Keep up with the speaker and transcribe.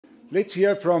Let's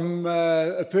hear from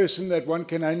a person that one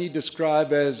can only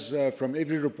describe as, from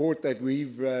every report that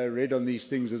we've read on these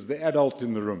things, as the adult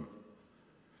in the room.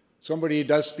 Somebody who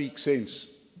does speak sense,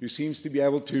 who seems to be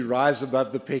able to rise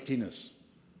above the pettiness.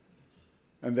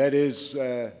 And that is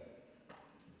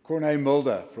Corné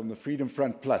Mulder from the Freedom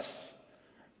Front Plus.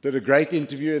 Did a great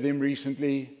interview with him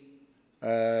recently.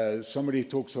 Somebody who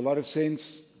talks a lot of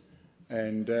sense.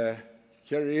 And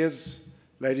here he is.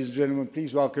 Ladies and gentlemen,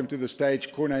 please welcome to the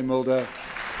stage Corné Mulder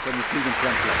from the Freedom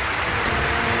Front Plus.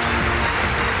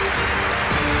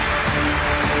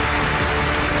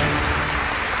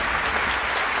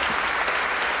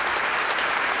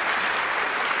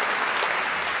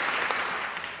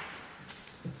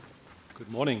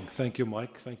 Good morning. Thank you,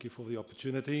 Mike. Thank you for the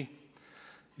opportunity.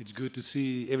 It's good to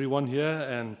see everyone here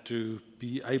and to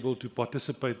be able to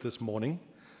participate this morning.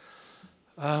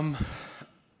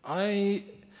 I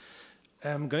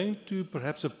am going to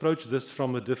perhaps approach this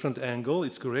from a different angle.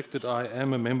 It's correct that I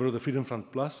am a member of the Freedom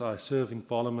Front Plus. I serve in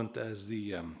Parliament as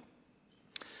the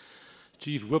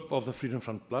Chief Whip of the Freedom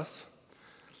Front Plus.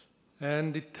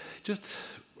 And it just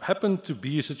happened to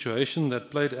be a situation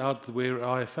that played out where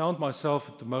I found myself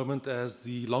at the moment as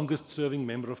the longest serving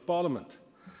member of Parliament.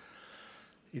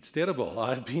 It's terrible.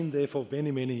 I've been there for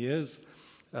many, many years.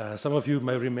 Some of you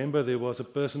may remember there was a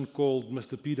person called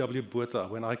Mr. P.W. Botha.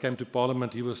 When I came to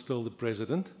Parliament, he was still the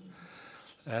president.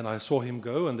 And I saw him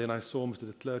go, and then I saw Mr.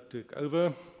 de Klerk take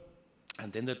over.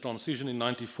 And then the transition in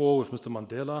 '94 with Mr.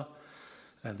 Mandela.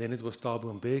 And then it was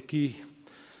Thabo Mbeki,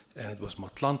 and it was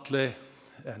Matlantle,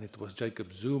 and it was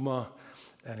Jacob Zuma,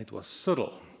 and it was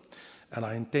Cyril. And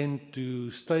I intend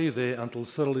to stay there until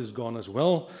Cyril is gone as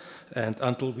well, and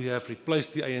until we have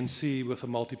replaced the ANC with a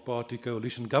multi-party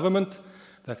coalition government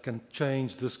that can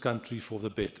change this country for the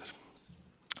better.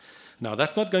 Now,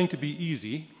 that's not going to be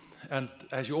easy, and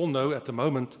as you all know, at the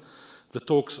moment, the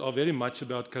talks are very much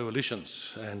about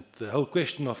coalitions, and the whole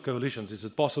question of coalitions, is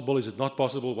it possible, is it not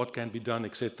possible, what can be done,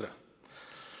 etc.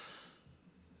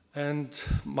 And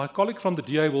my colleague from the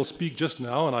DA will speak just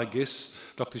now, and I guess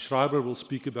Dr. Schreiber will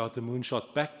speak about the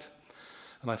Moonshot Pact,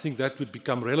 and I think that would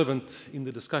become relevant in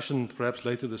the discussion perhaps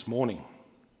later this morning.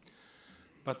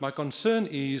 But my concern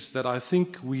is that I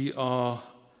think we are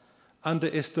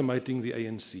underestimating the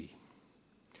ANC.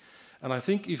 And I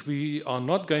think if we are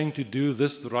not going to do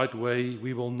this the right way,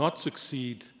 we will not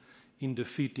succeed in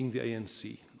defeating the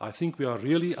ANC. I think we are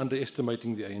really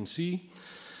underestimating the ANC.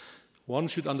 One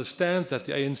should understand that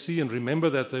the ANC, and remember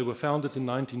that they were founded in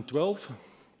 1912,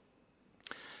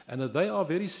 and that they are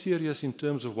very serious in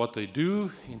terms of what they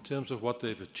do, in terms of what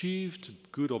they've achieved,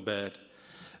 good or bad.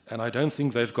 And I don't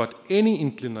think they've got any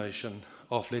inclination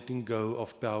of letting go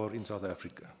of power in South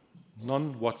Africa.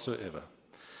 None whatsoever.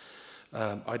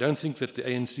 I don't think that the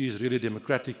ANC is really a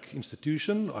democratic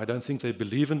institution. I don't think they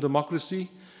believe in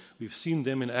democracy. We've seen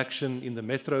them in action in the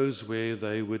metros where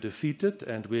they were defeated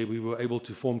and where we were able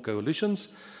to form coalitions.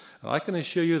 And I can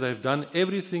assure you they've done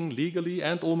everything legally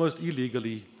and almost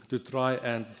illegally to try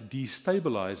and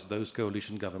destabilize those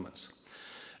coalition governments.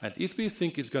 And if we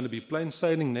think it's going to be plain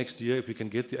sailing next year, if we can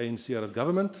get the ANC out of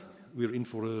government, we're in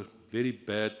for a very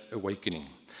bad awakening.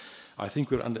 I think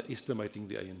we're underestimating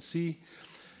the ANC.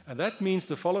 And that means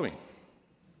the following.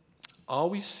 Are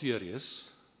we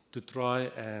serious to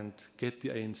try and get the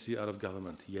ANC out of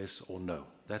government? Yes or no?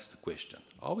 That's the question.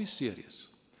 Are we serious?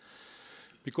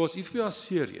 Because if we are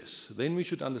serious, then we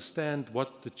should understand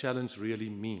what the challenge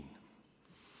really means.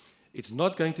 It's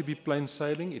not going to be plain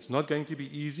sailing. It's not going to be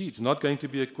easy. It's not going to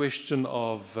be a question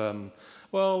of,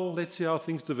 well, let's see how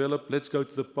things develop. Let's go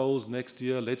to the polls next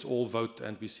year. Let's all vote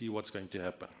and we see what's going to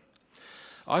happen.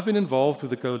 I've been involved with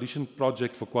the coalition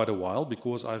project for quite a while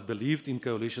because I've believed in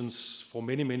coalitions for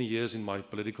many, many years in my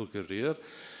political career.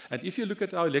 And if you look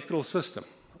at our electoral system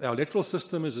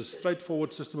is a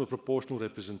straightforward system of proportional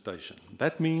representation.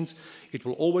 That means it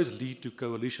will always lead to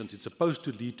coalitions. It's supposed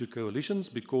to lead to coalitions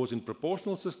because in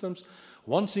proportional systems,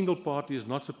 one single party is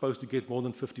not supposed to get more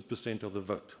than 50% of the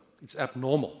vote. It's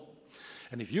abnormal.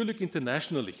 And if you look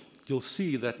internationally, you'll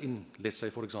see that in, let's say,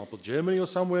 for example, Germany or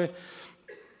somewhere,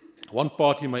 one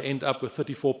party may end up with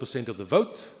 34% of the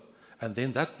vote, and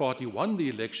then that party won the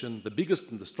election, the biggest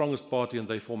and the strongest party, and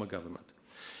they form a government.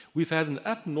 We've had an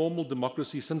abnormal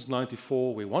democracy since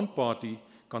 '94 where one party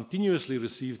continuously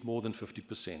received more than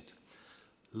 50%.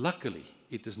 Luckily,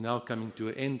 it is now coming to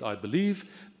an end, I believe,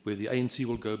 where the ANC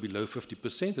will go below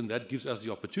 50%, and that gives us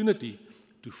the opportunity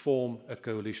to form a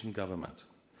coalition government.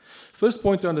 First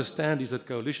point to understand is that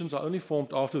coalitions are only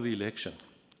formed after the election.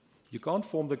 You can't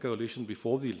form the coalition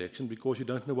before the election because you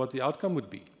don't know what the outcome would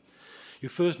be. You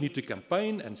first need to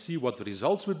campaign and see what the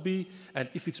results would be, and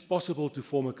if it's possible to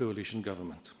form a coalition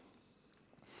government.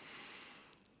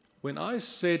 When I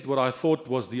said what I thought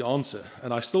was the answer,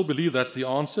 and I still believe that's the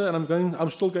answer, and I'm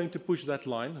still going to push that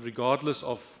line regardless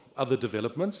of other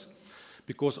developments,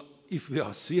 because if we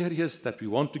are serious that we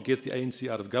want to get the ANC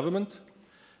out of government,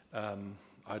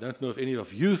 I don't know if any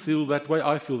of you feel that way,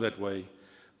 I feel that way,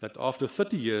 that after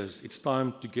 30 years, it's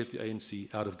time to get the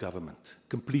ANC out of government,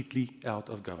 completely out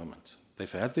of government.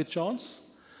 They've had their chance.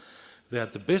 They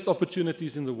had the best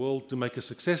opportunities in the world to make a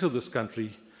success of this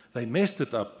country. They messed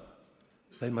it up.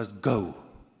 They must go.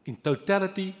 In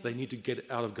totality, they need to get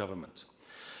out of government.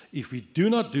 If we do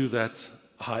not do that,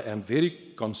 I am very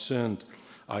concerned.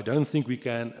 I don't think we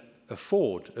can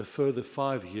afford a further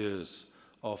 5 years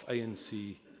of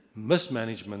ANC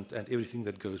mismanagement and everything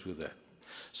that goes with that.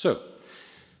 So,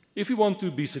 if we want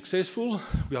to be successful,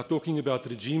 we are talking about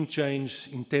regime change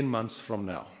in 10 months from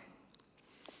now.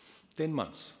 10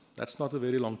 months. That's not a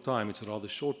very long time. It's a rather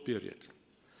short period.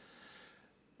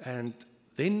 And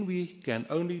then we can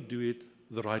only do it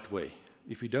the right way.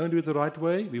 If we don't do it the right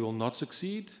way, we will not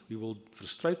succeed, we will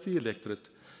frustrate the electorate,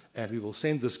 and we will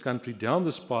send this country down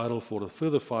the spiral for a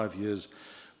further 5 years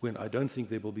when I don't think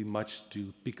there will be much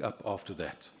to pick up after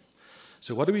that.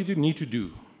 So what do we need to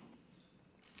do?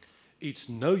 It's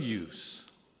no use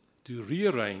to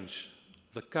rearrange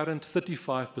the current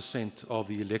 35% of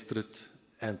the electorate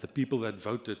and the people that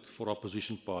voted for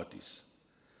opposition parties.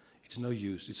 It's no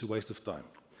use, it's a waste of time.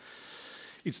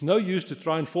 It's no use to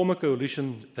try and form a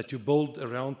coalition that you build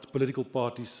around political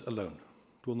parties alone.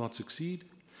 It will not succeed.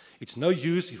 It's no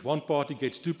use if one party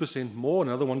gets 2% more and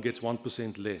another one gets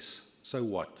 1% less. So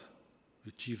what? We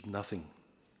achieved nothing.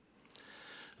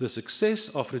 The success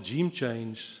of regime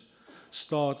change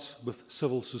starts with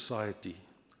civil society,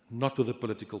 not with the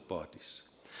political parties.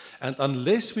 And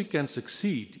unless we can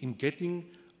succeed in getting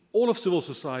all of civil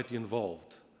society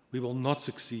involved, we will not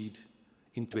succeed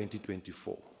in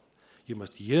 2024. You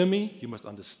must hear me, you must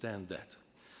understand that.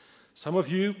 Some of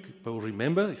you will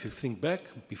remember, if you think back,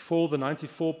 before the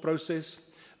 '94 process,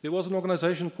 there was an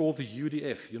organization called the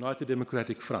UDF, United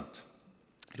Democratic Front.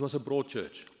 It was a broad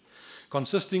church,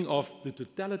 consisting of the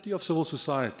totality of civil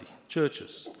society,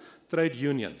 churches, trade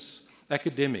unions,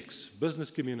 academics,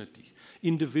 business community,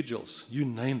 individuals, you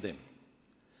name them.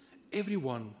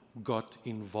 Everyone got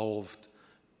involved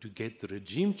to get the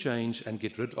regime change and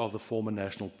get rid of the former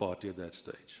National Party at that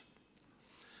stage.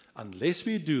 Unless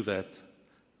we do that,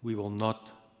 we will not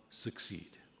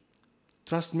succeed.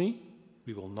 Trust me,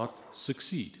 we will not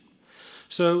succeed.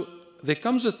 So there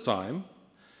comes a time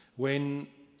when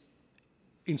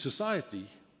in society,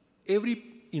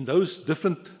 in those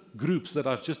different groups that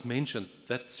I've just mentioned,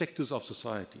 that sectors of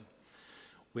society,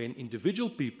 when individual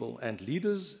people and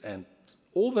leaders and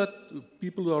all that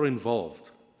people who are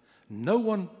involved, no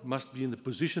one must be in the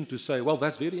position to say, well,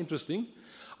 that's very interesting.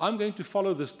 I'm going to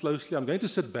follow this closely. I'm going to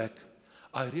sit back.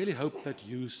 I really hope that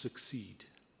you succeed.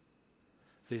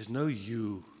 There's no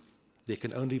you. There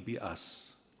can only be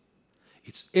us.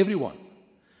 It's everyone.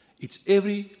 It's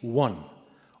everyone,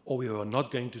 or we are not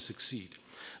going to succeed.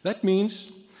 That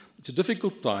means it's a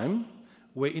difficult time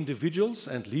where individuals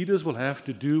and leaders will have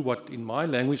to do what in my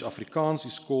language, Afrikaans,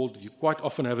 is called, you quite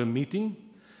often have a meeting,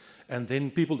 and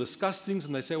then people discuss things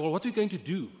and they say, well, what are we going to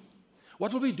do?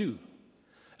 What will we do?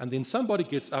 And then somebody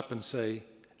gets up and say,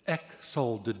 ek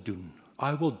sal dit doen.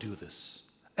 I will do this.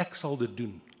 Ek sal dit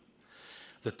doen.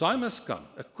 The time has come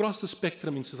across the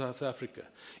spectrum in South Africa,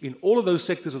 in all of those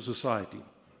sectors of society,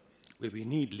 where we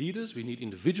need leaders, we need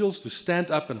individuals to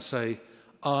stand up and say,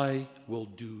 I will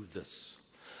do this.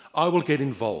 I will get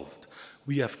involved.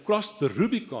 We have crossed the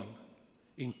Rubicon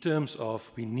in terms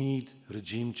of we need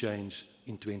regime change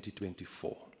in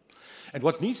 2024. And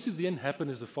what needs to then happen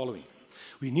is the following.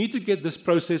 We need to get this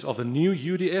process of a new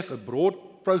UDF, a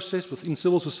broad process within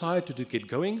civil society to get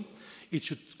going. It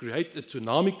should create a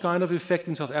tsunami kind of effect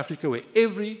in South Africa where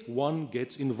everyone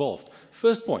gets involved.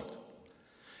 First point,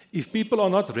 if people are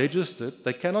not registered,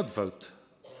 they cannot vote.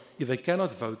 If they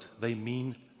cannot vote, they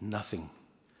mean nothing.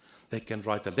 They can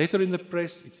write a letter in the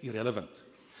press, it's irrelevant.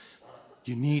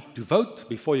 You need to vote.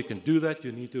 Before you can do that,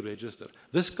 you need to register.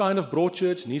 This kind of broad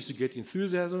church needs to get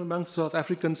enthusiasm among South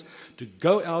Africans to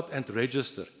go out and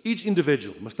register. Each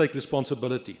individual must take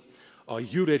responsibility. Are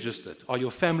you registered? Are your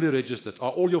family registered?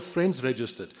 Are all your friends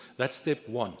registered? That's step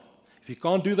one. If you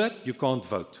can't do that, you can't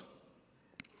vote.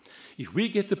 If we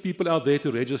get the people out there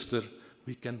to register,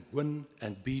 we can win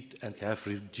and beat and have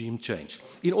regime change.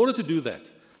 In order to do that,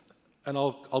 and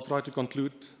I'll try to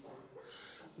conclude,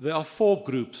 there are 4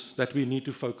 groups that we need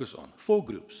to focus on. 4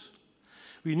 groups.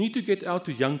 We need to get out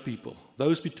to young people,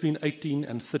 those between 18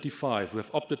 and 35 who have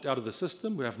opted out of the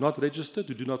system, who have not registered,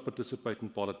 who do not participate in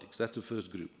politics. That's the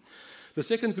first group. The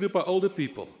second group are older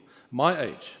people, my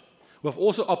age, who have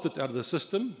also opted out of the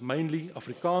system, mainly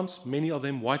Afrikaans, many of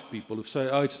them white people who say,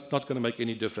 oh, it's not going to make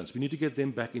any difference. We need to get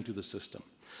them back into the system.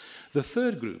 The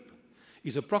third group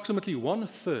is approximately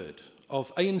 1/3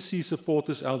 of ANC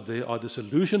supporters out there are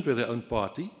disillusioned with their own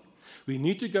party. We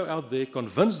need to go out there,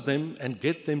 convince them, and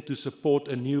get them to support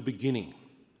a new beginning.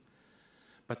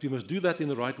 But we must do that in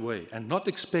the right way and not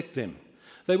expect them.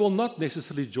 They will not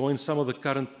necessarily join some of the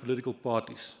current political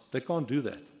parties. They can't do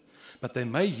that. But they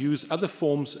may use other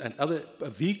forms and other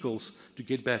vehicles to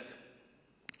get back.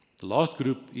 The last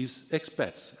group is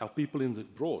expats, our people in the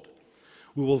abroad,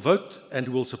 who will vote and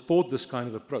who will support this kind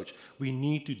of approach. We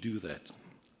need to do that.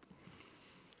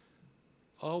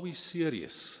 Are we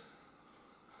serious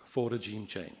for regime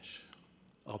change?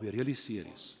 Are we really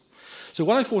serious? So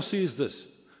what I foresee is this.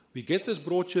 We get this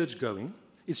broad church going.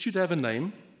 It should have a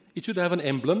name. It should have an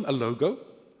emblem, a logo.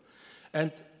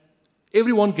 And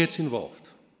everyone gets involved.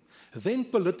 Then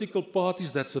political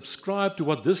parties that subscribe to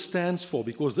what this stands for,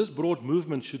 because this broad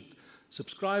movement should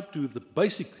subscribe to the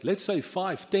basic, let's say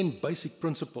 5, 10 basic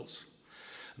principles.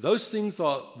 Those things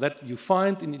are that you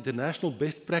find in international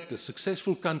best practice,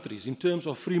 successful countries, in terms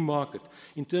of free market,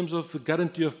 in terms of the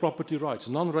guarantee of property rights,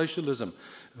 non-racialism,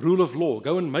 rule of law.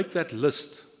 Go and make that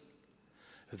list.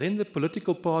 Then the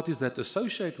political parties that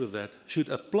associate with that should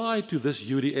apply to this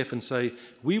UDF and say,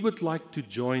 we would like to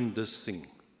join this thing.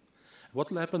 What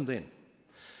will happen then?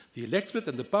 The electorate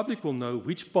and the public will know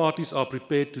which parties are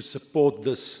prepared to support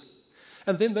this.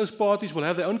 And then those parties will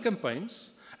have their own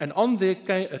campaigns, and on their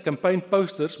campaign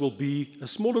posters will be a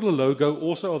small little logo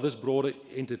also of this broader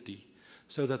entity,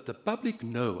 so that the public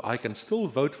know I can still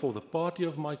vote for the party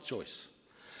of my choice.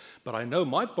 But I know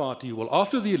my party will,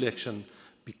 after the election,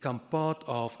 become part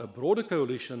of a broader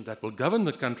coalition that will govern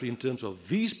the country in terms of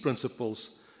these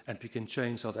principles, and we can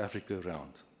change South Africa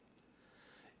around.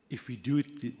 If we do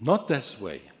it not this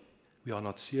way, we are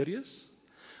not serious,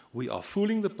 we are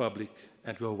fooling the public,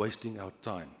 and we are wasting our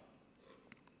time.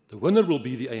 The winner will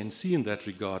be the ANC in that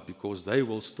regard, because they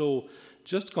will still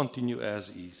just continue as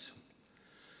is.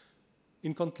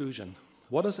 In conclusion,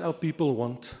 what does our people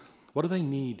want? What do they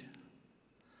need?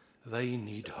 They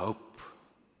need hope.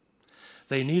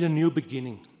 They need a new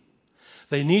beginning.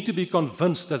 They need to be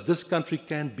convinced that this country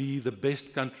can be the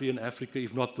best country in Africa,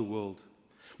 if not the world.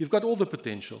 We've got all the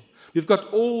potential. We've got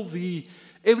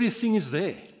everything is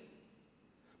there.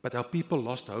 But our people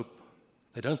lost hope.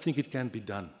 They don't think it can be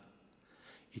done.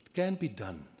 It can be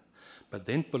done. But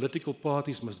then political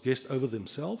parties must get over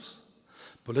themselves.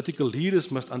 Political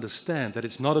leaders must understand that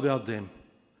it's not about them.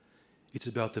 It's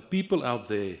about the people out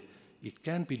there. It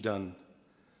can be done.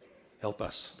 Help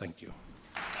us. Thank you.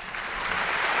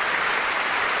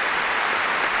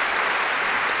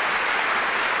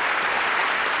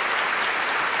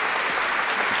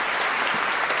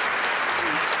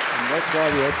 That's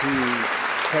why we had to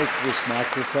take this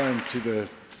microphone to the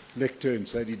lectern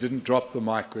so that he didn't drop the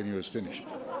mic when he was finished.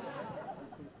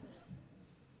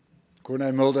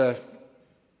 Corné, Mulder,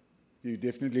 you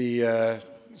definitely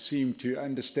seem to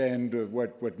understand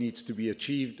what needs to be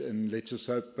achieved, and let's just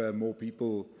hope more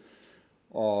people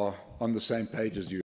are on the same page as you.